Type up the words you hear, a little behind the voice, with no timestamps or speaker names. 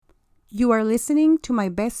You are listening to my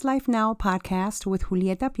Best Life Now podcast with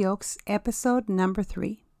Julieta Piox, episode number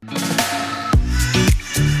 3.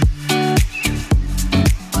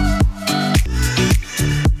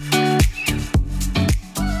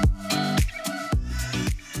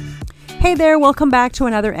 Hey there, welcome back to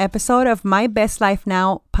another episode of my Best Life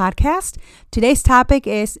Now podcast. Today's topic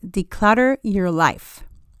is declutter your life.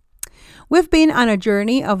 We've been on a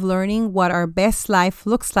journey of learning what our best life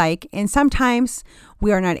looks like, and sometimes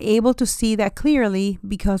we are not able to see that clearly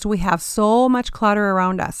because we have so much clutter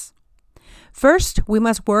around us. First, we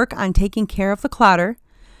must work on taking care of the clutter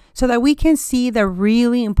so that we can see the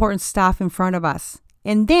really important stuff in front of us.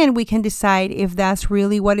 And then we can decide if that's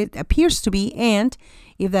really what it appears to be and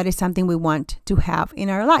if that is something we want to have in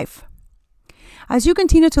our life. As you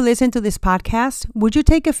continue to listen to this podcast, would you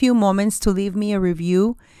take a few moments to leave me a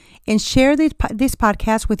review and share this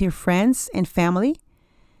podcast with your friends and family?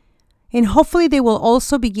 And hopefully they will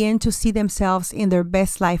also begin to see themselves in their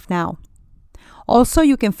best life now. Also,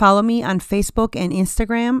 you can follow me on Facebook and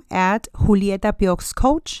Instagram at Julieta Piox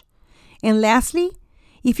Coach. And lastly,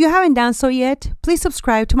 if you haven't done so yet, please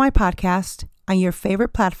subscribe to my podcast on your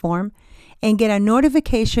favorite platform and get a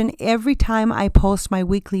notification every time I post my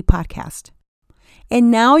weekly podcast.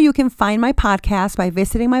 And now you can find my podcast by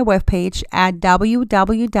visiting my webpage at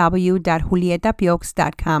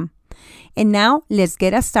www.julietapiox.com. And now let's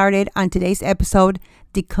get us started on today's episode,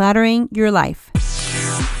 Decluttering Your Life.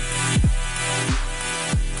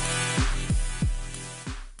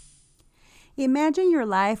 Imagine your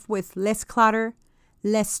life with less clutter,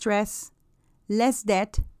 less stress, less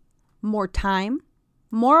debt, more time,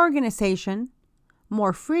 more organization,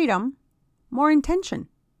 more freedom, more intention.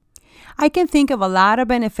 I can think of a lot of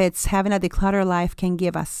benefits having a decluttered life can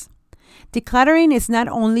give us. Decluttering is not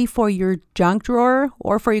only for your junk drawer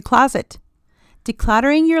or for your closet.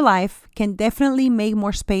 Decluttering your life can definitely make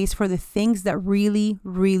more space for the things that really,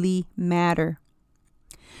 really matter.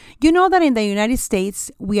 You know that in the United States,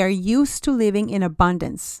 we are used to living in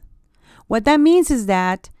abundance. What that means is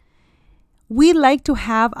that we like to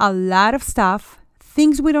have a lot of stuff,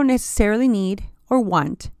 things we don't necessarily need or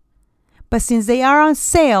want. But since they are on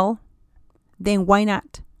sale, then why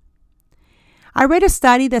not? I read a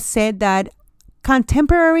study that said that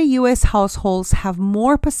contemporary U.S. households have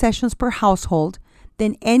more possessions per household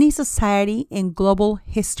than any society in global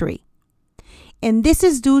history. And this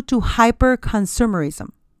is due to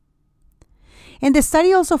hyper-consumerism. And the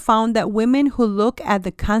study also found that women who look at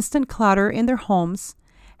the constant clutter in their homes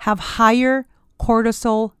have higher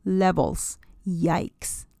cortisol levels.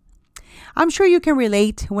 Yikes. I'm sure you can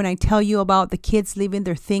relate when I tell you about the kids leaving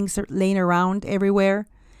their things laying around everywhere,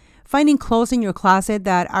 finding clothes in your closet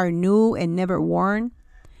that are new and never worn,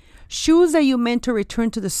 shoes that you meant to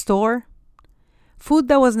return to the store, food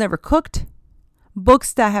that was never cooked,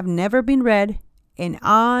 books that have never been read, and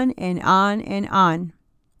on and on and on.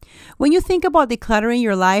 When you think about decluttering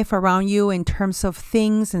your life around you in terms of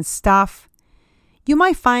things and stuff, you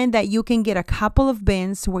might find that you can get a couple of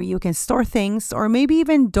bins where you can store things or maybe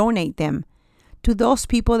even donate them to those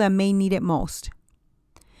people that may need it most.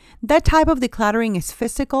 That type of decluttering is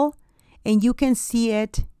physical and you can see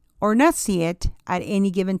it or not see it at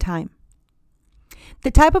any given time.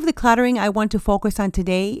 The type of decluttering I want to focus on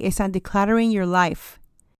today is on decluttering your life.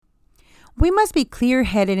 We must be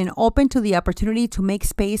clear-headed and open to the opportunity to make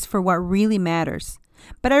space for what really matters.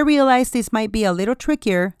 But I realize this might be a little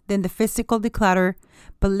trickier than the physical declutter,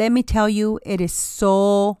 but let me tell you, it is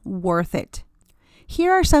so worth it.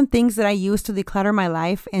 Here are some things that I use to declutter my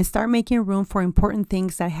life and start making room for important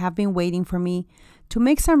things that have been waiting for me to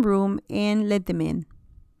make some room and let them in.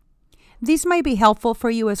 These might be helpful for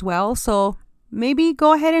you as well, so maybe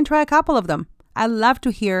go ahead and try a couple of them. I'd love to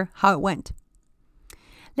hear how it went.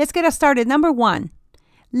 Let's get us started. Number 1,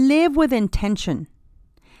 live with intention.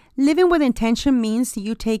 Living with intention means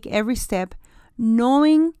you take every step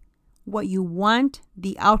knowing what you want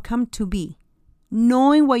the outcome to be.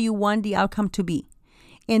 Knowing what you want the outcome to be.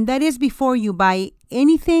 And that is before you buy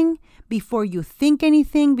anything, before you think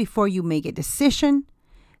anything, before you make a decision.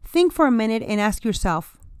 Think for a minute and ask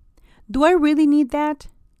yourself, do I really need that?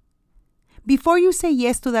 Before you say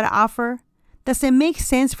yes to that offer, does it make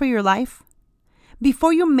sense for your life?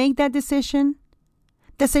 Before you make that decision,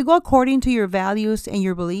 does it go according to your values and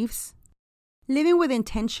your beliefs? Living with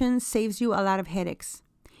intention saves you a lot of headaches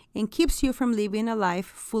and keeps you from living a life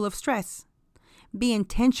full of stress. Be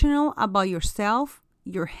intentional about yourself,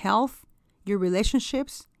 your health, your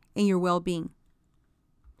relationships, and your well-being.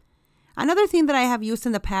 Another thing that I have used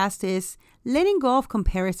in the past is letting go of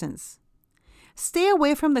comparisons. Stay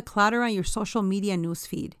away from the clutter on your social media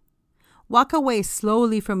newsfeed. Walk away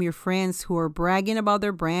slowly from your friends who are bragging about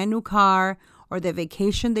their brand new car or the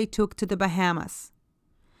vacation they took to the Bahamas.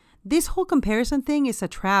 This whole comparison thing is a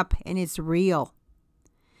trap and it's real.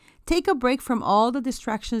 Take a break from all the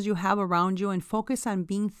distractions you have around you and focus on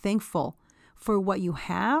being thankful for what you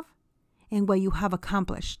have and what you have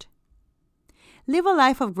accomplished. Live a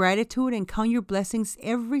life of gratitude and count your blessings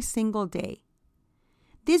every single day.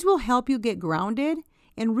 This will help you get grounded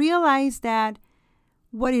and realize that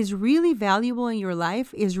what is really valuable in your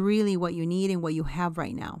life is really what you need and what you have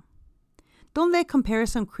right now. Don't let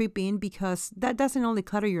comparison creep in because that doesn't only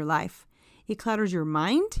clutter your life. It clutters your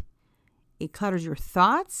mind, it clutters your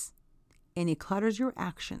thoughts, and it clutters your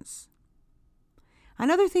actions.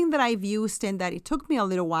 Another thing that I've used and that it took me a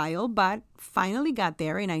little while, but finally got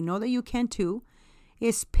there, and I know that you can too,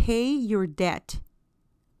 is pay your debt.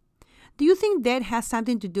 Do you think debt has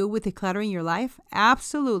something to do with decluttering your life?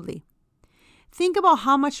 Absolutely. Think about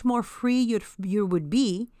how much more free you would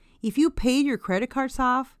be if you paid your credit cards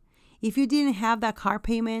off, if you didn't have that car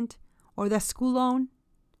payment or that school loan.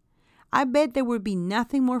 I bet there would be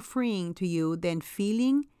nothing more freeing to you than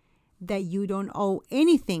feeling that you don't owe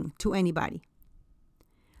anything to anybody.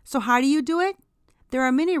 So how do you do it? There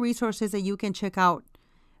are many resources that you can check out.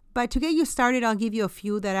 But to get you started, I'll give you a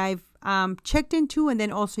few that I've checked into and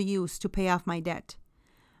then also used to pay off my debt.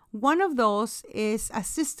 One of those is a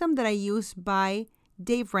system that I use by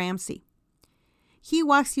Dave Ramsey. He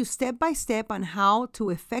walks you step by step on how to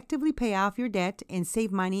effectively pay off your debt and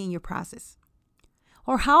save money in your process.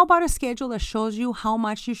 Or how about a schedule that shows you how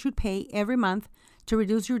much you should pay every month to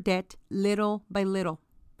reduce your debt little by little?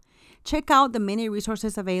 Check out the many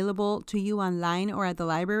resources available to you online or at the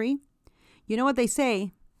library. You know what they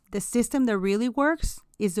say? The system that really works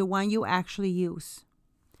is the one you actually use.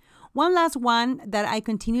 One last one that I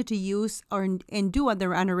continue to use and do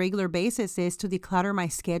on a regular basis is to declutter my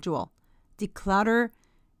schedule. Declutter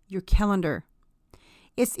your calendar.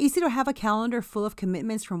 It's easy to have a calendar full of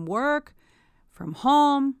commitments from work, from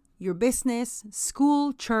home, your business,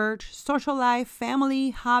 school, church, social life,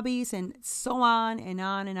 family, hobbies, and so on and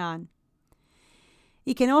on and on.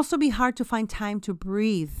 It can also be hard to find time to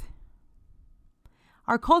breathe.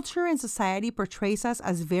 Our culture and society portrays us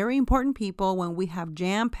as very important people when we have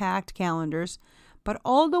jam-packed calendars, but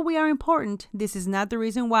although we are important, this is not the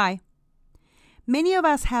reason why. Many of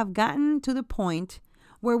us have gotten to the point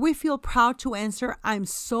where we feel proud to answer, "I'm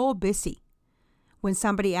so busy," when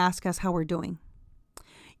somebody asks us how we're doing.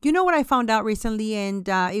 You know what I found out recently, and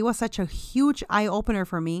it was such a huge eye-opener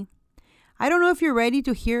for me. I don't know if you're ready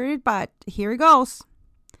to hear it, but here it goes.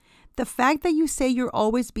 The fact that you say you're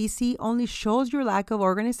always busy only shows your lack of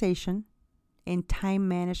organization and time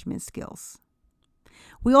management skills.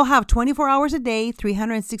 We all have 24 hours a day,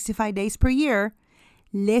 365 days per year.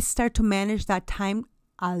 Let's start to manage that time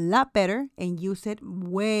a lot better and use it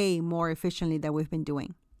way more efficiently than we've been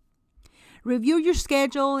doing. Review your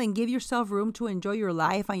schedule and give yourself room to enjoy your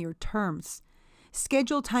life on your terms.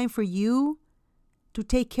 Schedule time for you, to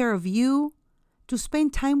take care of you, to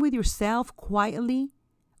spend time with yourself quietly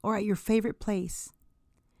or at your favorite place.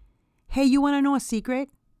 Hey, you want to know a secret?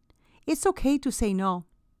 It's okay to say no.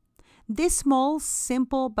 This small,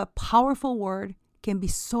 simple, but powerful word can be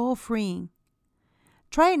so freeing.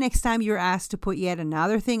 Try it next time you're asked to put yet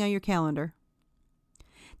another thing on your calendar.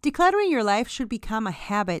 Decluttering your life should become a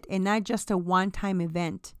habit and not just a one-time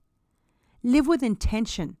event. Live with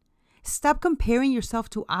intention. Stop comparing yourself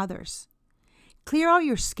to others. Clear out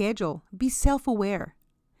your schedule. Be self-aware.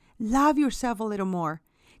 Love yourself a little more.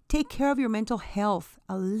 Take care of your mental health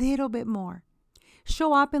a little bit more.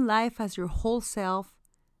 Show up in life as your whole self,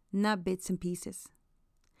 not bits and pieces.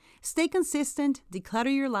 Stay consistent,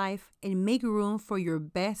 declutter your life, and make room for your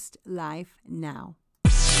best life now.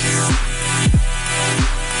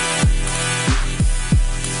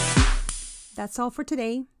 That's all for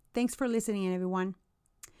today. Thanks for listening, everyone.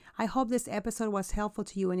 I hope this episode was helpful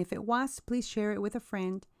to you, and if it was, please share it with a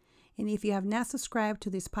friend. And if you have not subscribed to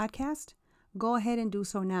this podcast, go ahead and do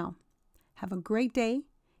so now. Have a great day,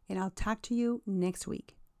 and I'll talk to you next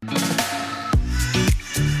week.